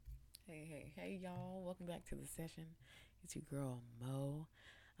Hey, y'all. Welcome back to the session. It's your girl, Mo.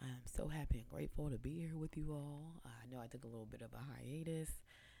 I'm so happy and grateful to be here with you all. I know I took a little bit of a hiatus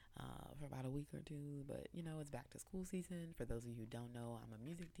for about a week or two, but it's back to school season. For those of you who don't know, I'm a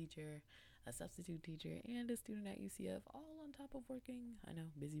music teacher, a substitute teacher, and a student at UCF, all on top of working. I know,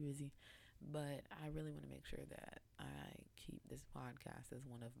 busy, but I really want to make sure that I keep this podcast as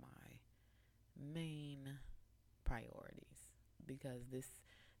one of my main priorities because this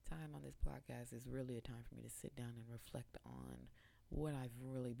time on this podcast is really a time for me to sit down and reflect on what I've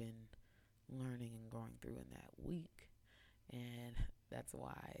really been learning and going through in that week. And that's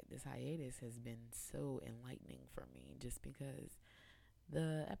why this hiatus has been so enlightening for me, just because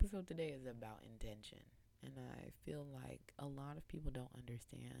the episode today is about intention. And I feel like a lot of people don't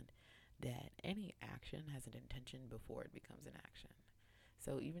understand that any action has an intention before it becomes an action.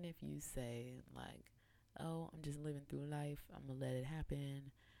 So even if you say, like, oh, I'm just living through life, I'm going to let it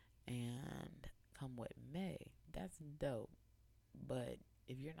happen, and come what may, that's dope. But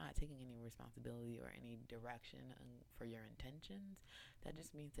if you're not taking any responsibility or any direction for your intentions, that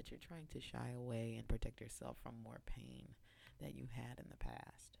just means that you're trying to shy away and protect yourself from more pain that you had in the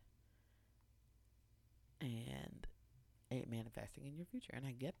past and it manifesting in your future. And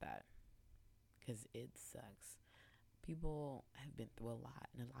I get that because it sucks. People have been through a lot,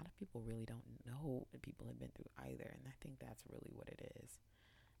 and a lot of people really don't know what people have been through either. And I think that's really what it is.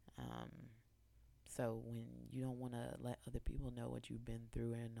 So when you don't want to let other people know what you've been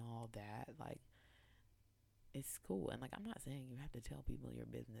through and all that, like, it's cool. And like, I'm not saying you have to tell people your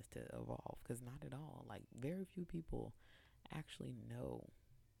business to evolve, because not at all. Like, very few people actually know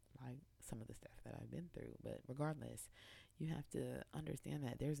like some of the stuff that I've been through. But regardless, you have to understand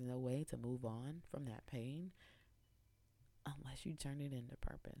that there's no way to move on from that pain unless you turn it into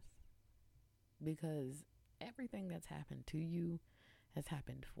purpose. Because everything that's happened to you has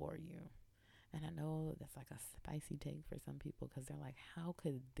happened for you. And I know that's like a spicy take for some people, because they're like, how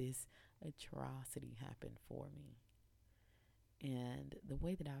could this atrocity happen for me? And the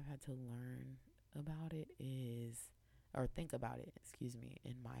way that I've had to learn about it is, or think about it, excuse me,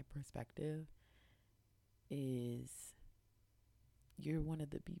 in my perspective, is you're one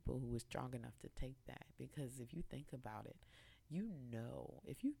of the people who is strong enough to take that. Because if you think about it,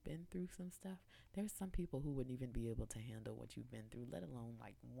 if you've been through some stuff, there's some people who wouldn't even be able to handle what you've been through, let alone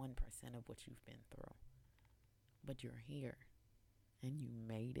like 1% of what you've been through. But you're here and you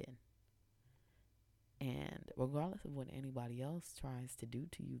made it. And regardless of what anybody else tries to do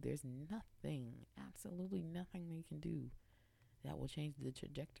to you, there's nothing, absolutely nothing they can do that will change the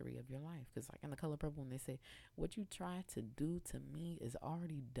trajectory of your life. Because like in The Color Purple, when they say, what you try to do to me is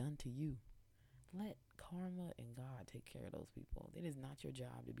already done to you. Let karma and God take care of those people. It is not your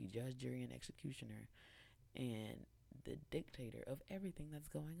job to be judge, jury, and executioner and the dictator of everything that's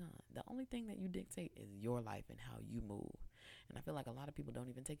going on. The only thing that you dictate is your life and how you move. And I feel like a lot of people don't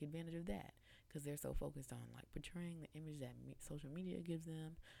even take advantage of that, because they're so focused on like portraying the image that social media gives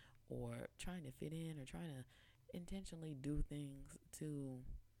them, or trying to fit in, or trying to intentionally do things to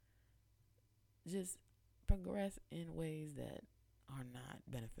just progress in ways that are not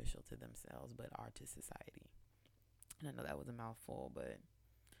beneficial to themselves but are to society. And I know that was a mouthful, but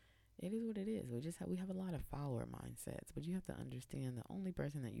it is what it is. We have a lot of follower mindsets, but you have to understand the only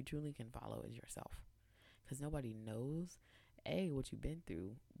person that you truly can follow is yourself, because nobody knows A, what you've been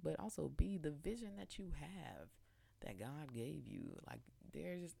through, but also B, the vision that you have that God gave you. Like,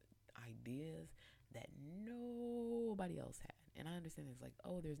 there's just ideas that nobody else had. And I understand it's like,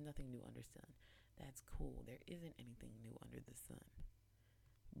 oh, there's nothing new under the sun. That's cool. There isn't anything new under the sun.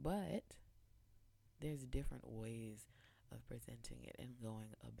 But there's different ways of presenting it and going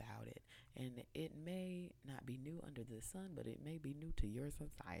about it. And it may not be new under the sun, but it may be new to your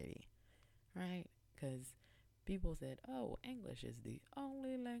society, right? Because people said, oh, English is the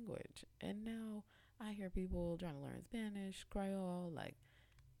only language. And now I hear people trying to learn Spanish, Creole, like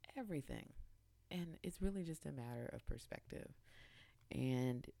everything. And it's really just a matter of perspective.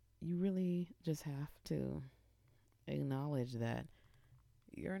 And you really just have to acknowledge that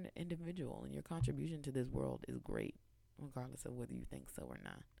you're an individual and your contribution to this world is great, regardless of whether you think so or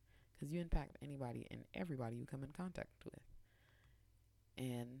not. Because you impact anybody and everybody you come in contact with.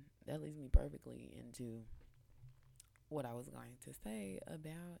 And that leads me perfectly into what I was going to say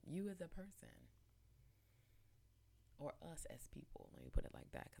about you as a person, or us as people. Let me put it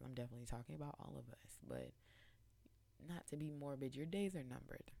like that, because I'm definitely talking about all of us. But not to be morbid, your days are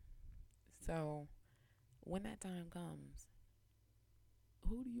numbered. So when that time comes,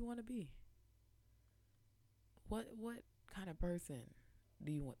 who do you want to be? What kind of person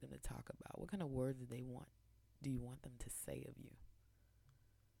do you want them to talk about? What kind of words do you want them to say of you?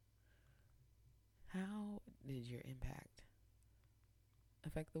 did your impact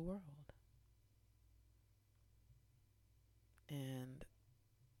affect the world? And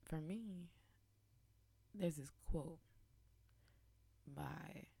for me, there's this quote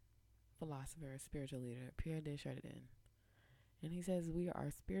by philosopher, spiritual leader Pierre de Chardin, and he says, "We are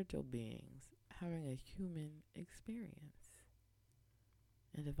spiritual beings having a human experience."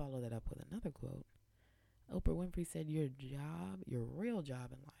 And to follow that up with another quote, Oprah Winfrey said, your real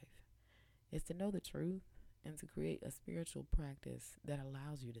job in life, is to know the truth and to create a spiritual practice that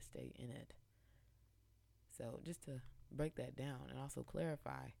allows you to stay in it. So just to break that down and also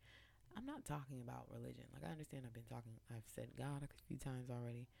clarify, I'm not talking about religion. Like, I understand I've said God a few times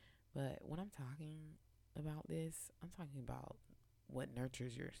already, but when I'm talking about this, I'm talking about what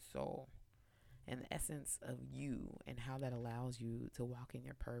nurtures your soul and the essence of you and how that allows you to walk in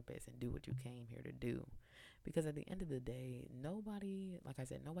your purpose and do what you came here to do. Because at the end of the day, nobody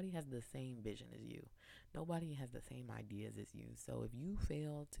has the same vision as you. Nobody has the same ideas as you. So if you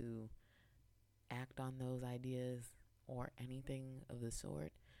fail to act on those ideas or anything of the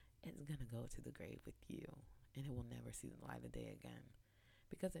sort, it's going to go to the grave with you, and it will never see the light of day again.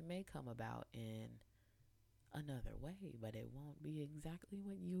 Because it may come about in another way, but it won't be exactly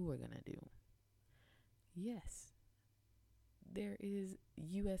what you were going to do. Yes, there is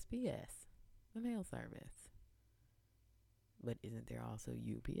USPS, the mail service. But isn't there also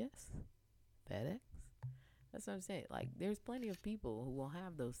UPS, FedEx? That's what I'm saying. Like, there's plenty of people who will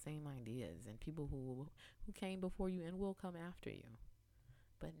have those same ideas, and people who came before you and will come after you.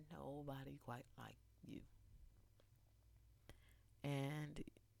 But nobody quite like you. And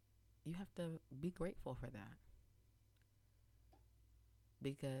you have to be grateful for that.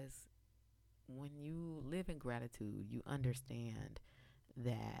 Because when you live in gratitude, you understand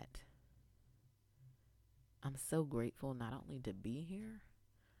that I'm so grateful not only to be here,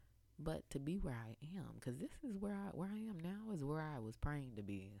 but to be where I am. Because this is where I am now is where I was praying to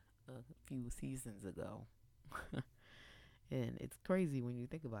be a few seasons ago. And it's crazy when you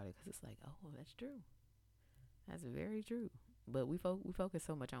think about it, because it's like, oh, that's true. That's very true. But we focus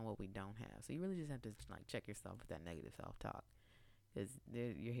so much on what we don't have. So you really just have to like check yourself with that negative self-talk. Because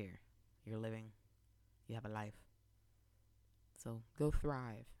you're here. You're living. You have a life. So go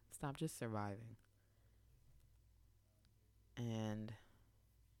thrive. Stop just surviving. And,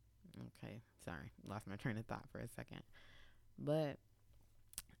 okay, sorry. Lost my train of thought for a second. But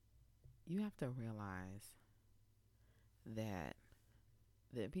you have to realize that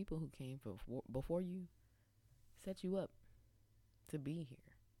the people who came before you set you up to be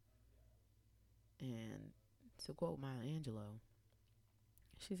here. And to quote Maya Angelou,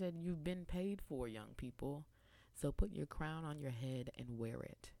 she said, "You've been paid for, young people, so put your crown on your head and wear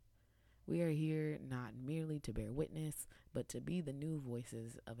it. We are here not merely to bear witness, but to be the new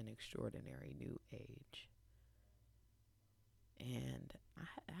voices of an extraordinary new age." And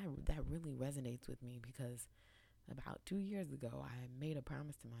that really resonates with me, because about 2 years ago, I made a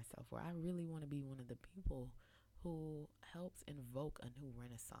promise to myself where I really want to be one of the people who helps invoke a new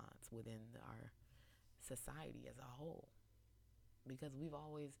renaissance within our society as a whole. Because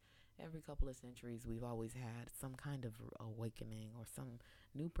every couple of centuries, we've always had some kind of awakening or some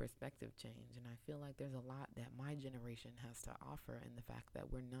new perspective change. And I feel like there's a lot that my generation has to offer in the fact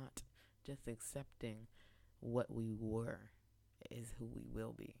that we're not just accepting what we were is who we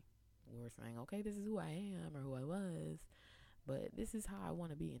will be. We're saying, okay, this is who I am or who I was, but this is how I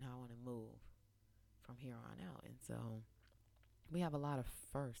want to be and how I want to move from here on out. And so we have a lot of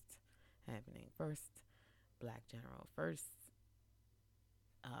firsts happening. First black general, first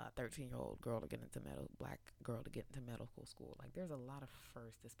 13-year-old girl to get into black girl to get into medical school. Like, there's a lot of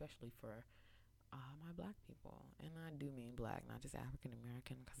firsts, especially for my black people. And I do mean black, not just African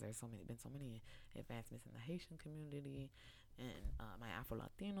American, because there's been so many advancements in the Haitian community and my Afro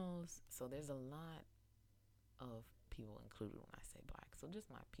Latinos. So there's a lot of people included when I say black. So just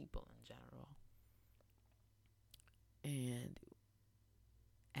my people in general. And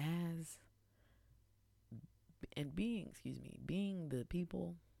being the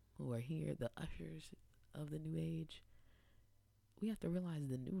people who are here, the ushers of the new age, we have to realize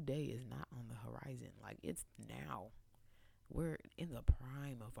the new day is not on the horizon. Like, it's now. We're in the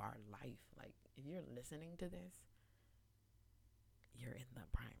prime of our life. Like, if you're listening to this, you're in the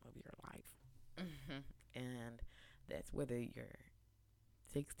prime of your life. And that's whether you're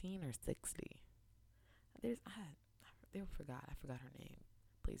 16 or 60. I forgot her name.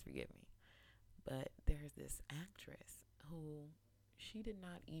 Please forgive me. But there's this actress who, she did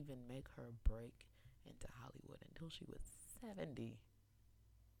not even make her break into Hollywood until she was 70.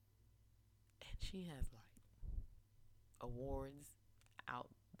 And she has like awards out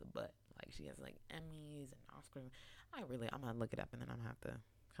the butt. Like, Like, she has like Emmys and Oscars. I'm gonna look it up and then I'm gonna have to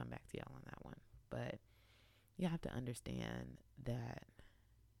come back to y'all on that one. But you have to understand that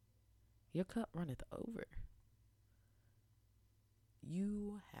your cup runneth over.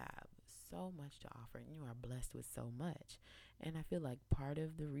 You have so much to offer and you are blessed with so much. And I feel like part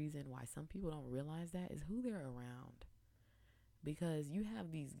of the reason why some people don't realize that is who they're around. Because you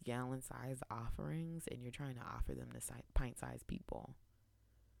have these gallon sized offerings and you're trying to offer them to pint sized people.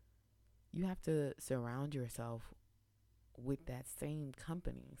 You have to surround yourself with that same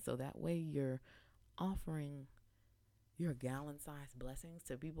company. So that way you're offering your gallon sized blessings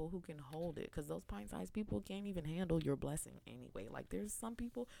to people who can hold it. Because those pint sized people can't even handle your blessing anyway. Like, there's some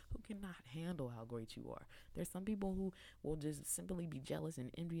people who cannot handle how great you are. There's some people who will just simply be jealous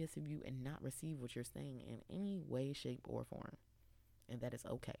and envious of you and not receive what you're saying in any way, shape, or form. And that is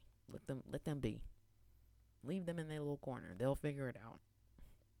okay. Let them be. Leave them in their little corner. They'll figure it out.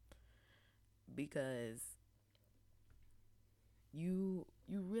 Because you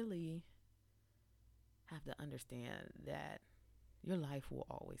really have to understand that your life will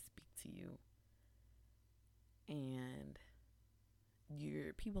always speak to you. And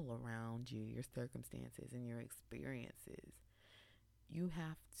your people around you, your circumstances and your experiences, you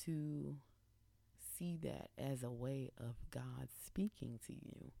have to see that as a way of God speaking to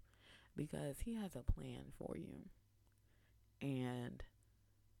you, because he has a plan for you. And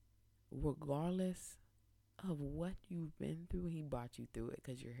regardless of what you've been through, he brought you through it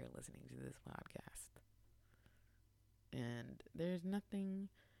because you're here listening to this podcast. And there's nothing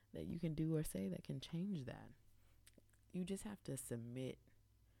that you can do or say that can change that. You just have to submit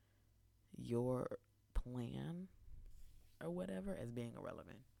your plan or whatever as being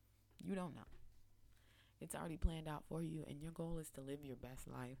irrelevant. You don't know. It's already planned out for you, and your goal is to live your best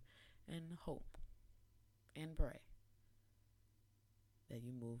life and hope and pray that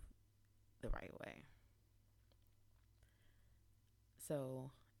you move the right way.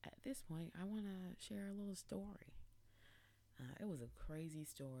 So at this point, I want to share a little story. It was a crazy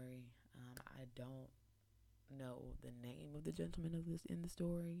story. I don't know the name of the gentleman in the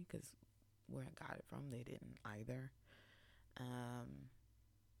story, because where I got it from, they didn't either.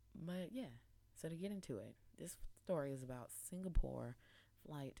 But yeah, so to get into it, this story is about Singapore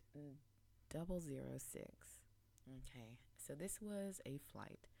flight 006. Okay, so this was a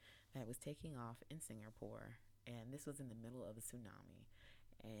flight that was taking off in Singapore, and this was in the middle of a tsunami.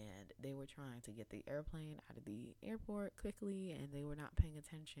 And they were trying to get the airplane out of the airport quickly, and they were not paying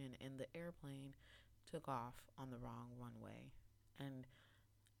attention, and the airplane took off on the wrong runway and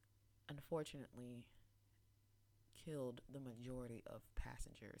unfortunately killed the majority of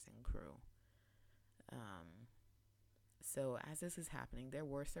passengers and crew. So as this is happening, there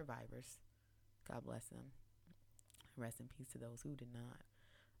were survivors. God bless them. Rest in peace to those who did not.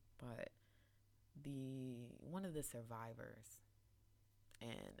 But one of the survivors,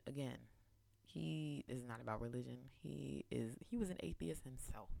 and again, he is not about religion. He was an atheist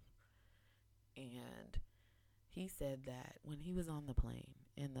himself. And he said that when he was on the plane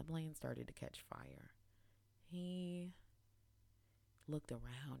and the plane started to catch fire, he looked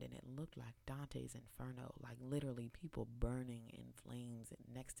around and it looked like Dante's Inferno, like literally people burning in flames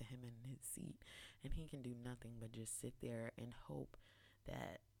next to him in his seat. And he can do nothing but just sit there and hope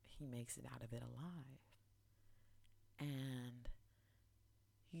that he makes it out of it alive. And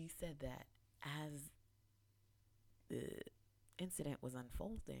he said that as the incident was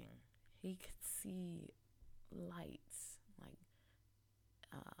unfolding, he could see lights, like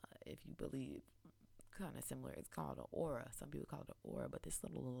if you believe, kind of similar, it's called an aura. Some people call it an aura, but this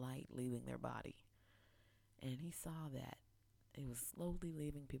little light leaving their body. And he saw that it was slowly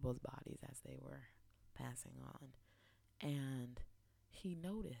leaving people's bodies as they were passing on. And he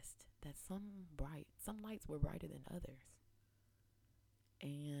noticed that some lights were brighter than others.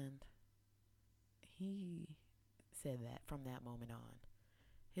 And he said that from that moment on,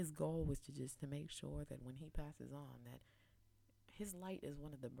 his goal was to make sure that when he passes on, that his light is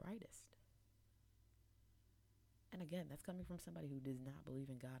one of the brightest. And again, that's coming from somebody who does not believe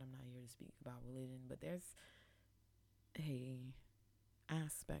in God. I'm not here to speak about religion, but there's a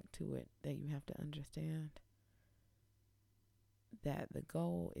aspect to it that you have to understand, that the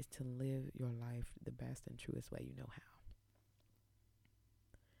goal is to live your life the best and truest way you know how.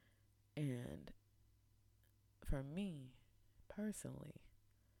 And for me, personally,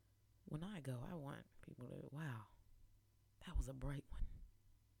 when I go, I want people to, wow, that was a bright one.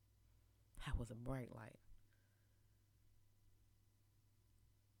 That was a bright light.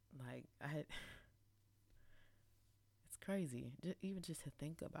 Like, it's crazy, even just to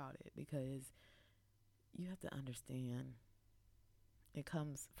think about it, because you have to understand It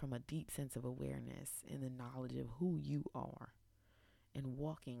comes from a deep sense of awareness and the knowledge of who you are, and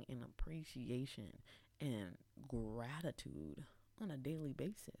walking in appreciation and gratitude on a daily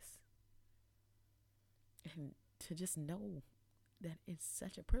basis. And to just know that it's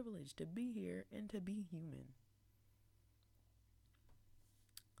such a privilege to be here and to be human.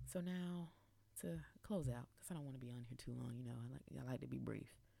 So now, to close out, because I don't want to be on here too long, I like to be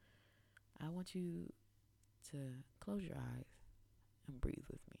brief. I want you to close your eyes and breathe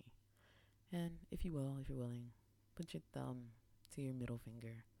with me. And if you will, if you're willing, put your thumb to your middle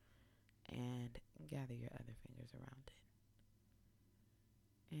finger and gather your other fingers around it.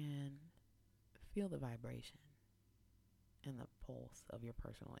 And feel the vibration and the pulse of your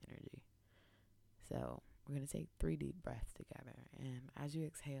personal energy. So we're going to take 3 deep breaths together. And as you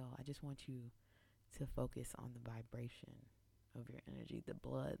exhale, I just want you to focus on the vibration of your energy, the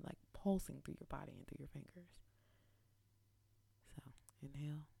blood like pulsing through your body and through your fingers. So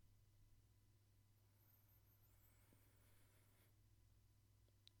inhale.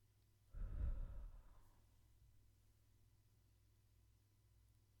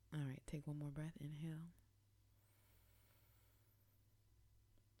 All right, take one more breath. Inhale.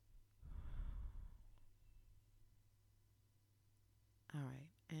 All right,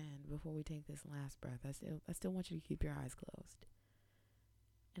 and before we take this last breath, I still want you to keep your eyes closed.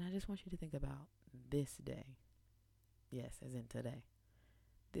 And I just want you to think about this day. Yes, as in today.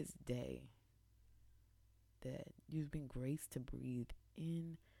 This day that you've been graced to breathe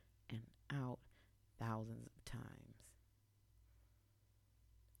in and out thousands of times.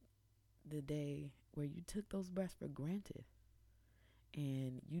 The day where you took those breaths for granted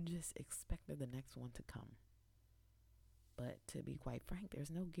and you just expected the next one to come. But to be quite frank, there's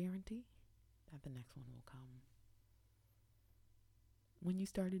no guarantee that the next one will come. When you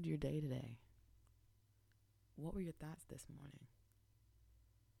started your day today, what were your thoughts this morning?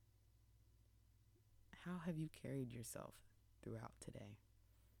 How have you carried yourself throughout today?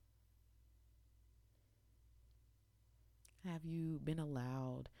 Have you been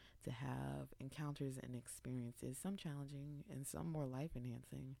allowed to have encounters and experiences, some challenging and some more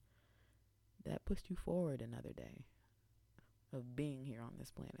life-enhancing, that pushed you forward another day of being here on this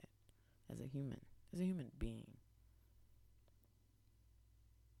planet as a human being?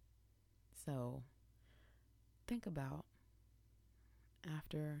 So think about,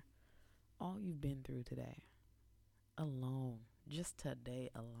 after all you've been through today, alone, just today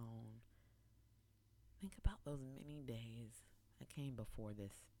alone, think about those many days that came before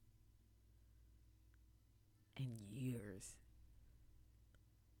this, and years.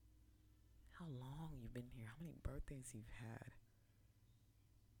 How long you've been here, how many birthdays you've had,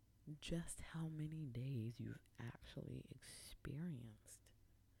 just how many days you've actually experienced.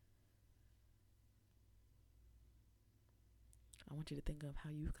 I want you to think of how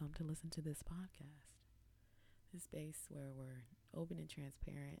you've come to listen to this podcast, this space where we're open and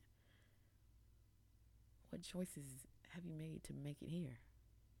transparent. What choices have you made to make it here?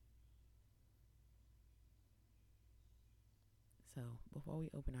 So before we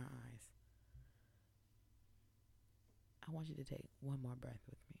open our eyes, I want you to take one more breath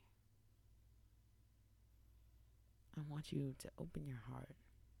with me. I want you to open your heart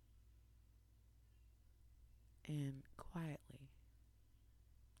and quietly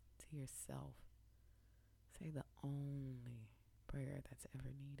to yourself say the only prayer that's ever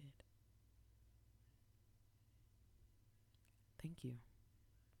needed. Thank you.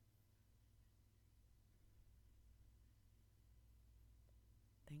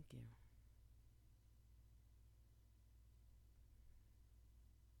 Thank you.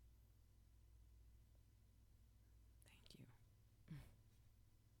 Thank you.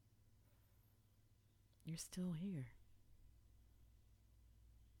 You're still here.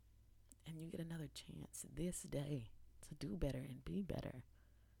 And you get another chance this day to do better and be better.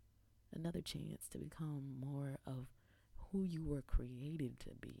 Another chance to become more of who you were created to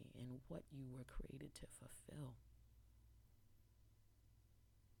be and what you were created to fulfill.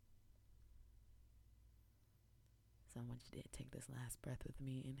 So I want you to take this last breath with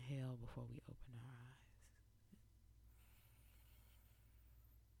me. Inhale before we open our eyes.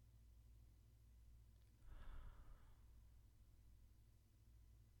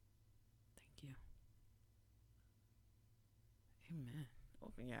 Thank you. Amen.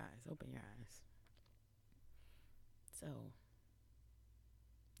 Open your eyes. Open your eyes. So,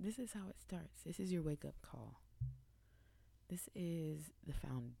 this is how it starts. This is your wake-up call. This is the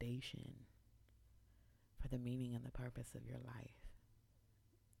foundation for the meaning and the purpose of your life.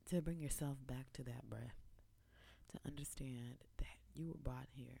 To bring yourself back to that breath. To understand that you were brought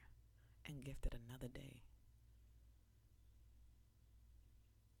here and gifted another day.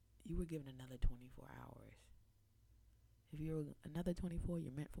 you were given another 24 hours. If you're another 24,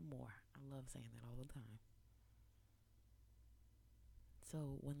 you're meant for more. I love saying that all the time.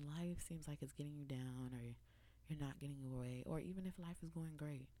 So when life seems like it's getting you down, or you're not getting away, or even if life is going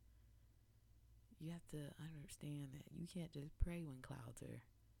great, you have to understand that you can't just pray when clouds are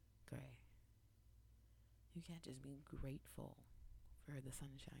gray. You can't just be grateful for the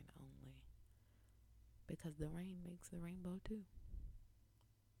sunshine only, because the rain makes the rainbow too.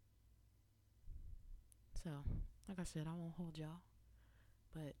 So, like I said, I won't hold y'all,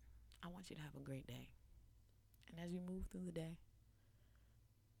 but I want you to have a great day. And as you move through the day,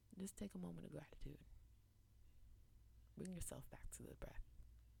 just take a moment of gratitude. Bring yourself back to the breath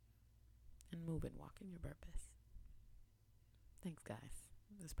and move and walk in your purpose. Thanks, guys.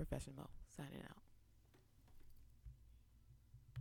 This is Professional Mo signing out.